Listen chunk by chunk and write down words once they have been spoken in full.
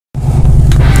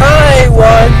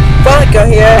Jojo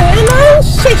here, and I'm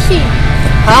Sissy.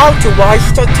 How to watch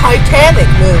the Titanic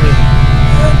movie.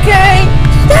 Okay,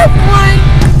 step 1.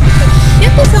 The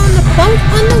ship is on the boat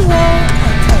on the wall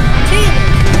of Titanic.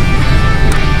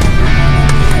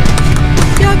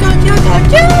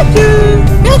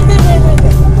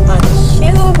 On the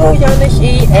sailboat on the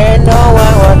sea, and no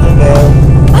one wants to go.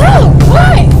 Oh,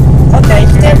 why? Okay,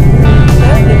 step 1.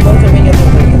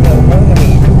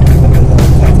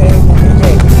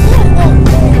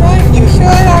 You sure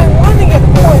I want to get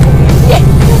bored? Yes.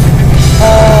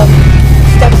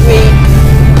 Step 3.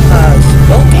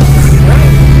 Smoking?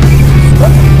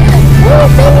 What do you mean?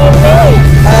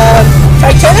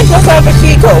 Titanic was like a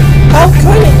sequel. How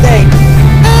couldn't they?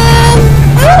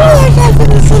 I don't know what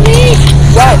happened to me.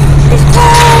 What? It's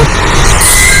called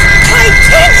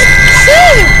Titanic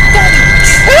 2.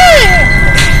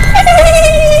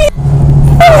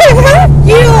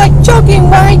 You are joking,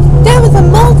 right? That was a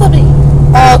movie.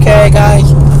 Okay,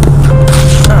 guys.